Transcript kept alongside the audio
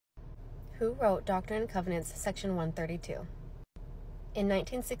Who wrote Doctrine and Covenants, Section 132? In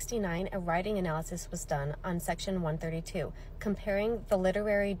 1969, a writing analysis was done on Section 132, comparing the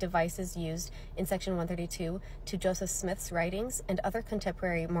literary devices used in Section 132 to Joseph Smith's writings and other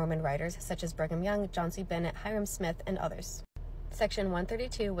contemporary Mormon writers such as Brigham Young, John C. Bennett, Hiram Smith, and others. Section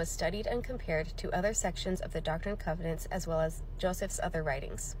 132 was studied and compared to other sections of the Doctrine and Covenants as well as Joseph's other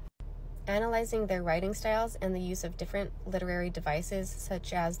writings. Analyzing their writing styles and the use of different literary devices,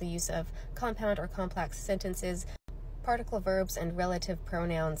 such as the use of compound or complex sentences, particle verbs, and relative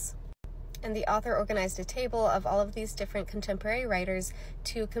pronouns. And the author organized a table of all of these different contemporary writers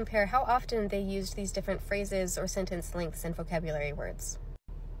to compare how often they used these different phrases or sentence lengths and vocabulary words.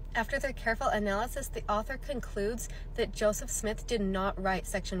 After their careful analysis, the author concludes that Joseph Smith did not write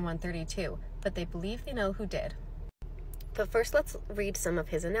Section 132, but they believe they know who did. But first, let's read some of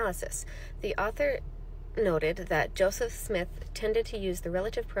his analysis. The author noted that Joseph Smith tended to use the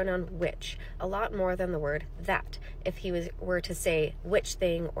relative pronoun which a lot more than the word that. If he were to say which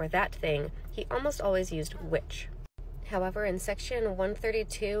thing or that thing, he almost always used which. However, in Section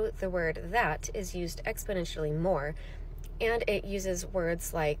 132, the word that is used exponentially more, and it uses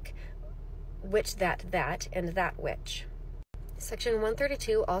words like which that and that which. Section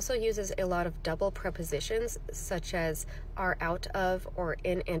 132 also uses a lot of double prepositions, such as are out of or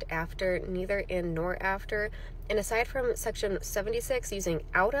in and after, neither in nor after. And aside from Section 76 using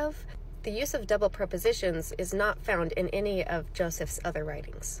out of, the use of double prepositions is not found in any of Joseph's other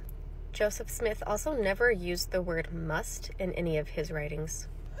writings. Joseph Smith also never used the word must in any of his writings,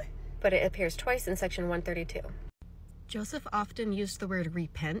 but it appears twice in Section 132. Joseph often used the word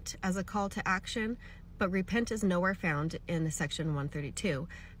repent as a call to action, but repent is nowhere found in Section 132.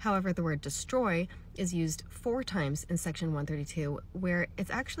 However, the word destroy is used 4 times in Section 132, where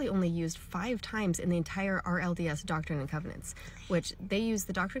it's actually only used 5 times in the entire RLDS Doctrine and Covenants, which they use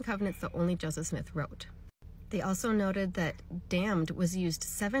the Doctrine and Covenants that only Joseph Smith wrote. They also noted that damned was used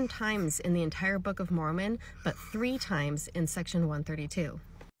 7 times in the entire Book of Mormon, but 3 times in Section 132.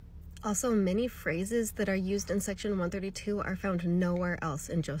 Also, many phrases that are used in Section 132 are found nowhere else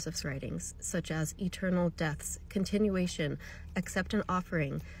in Joseph's writings, such as eternal deaths, continuation, accept an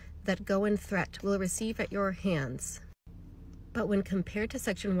offering, that go in threat, will receive at your hands. But when compared to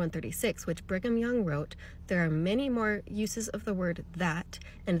Section 136, which Brigham Young wrote, there are many more uses of the word that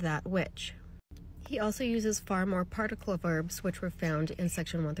and that which. He also uses far more particle verbs, which were found in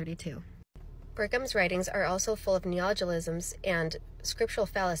Section 132. Brigham's writings are also full of neologisms and scriptural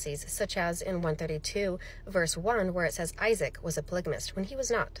fallacies, such as in 132, verse 1, where it says Isaac was a polygamist when he was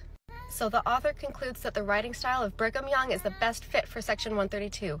not. So the author concludes that the writing style of Brigham Young is the best fit for Section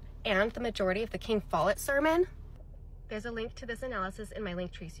 132, and the majority of the King Follett sermon. There's a link to this analysis in my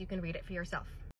link tree so you can read it for yourself.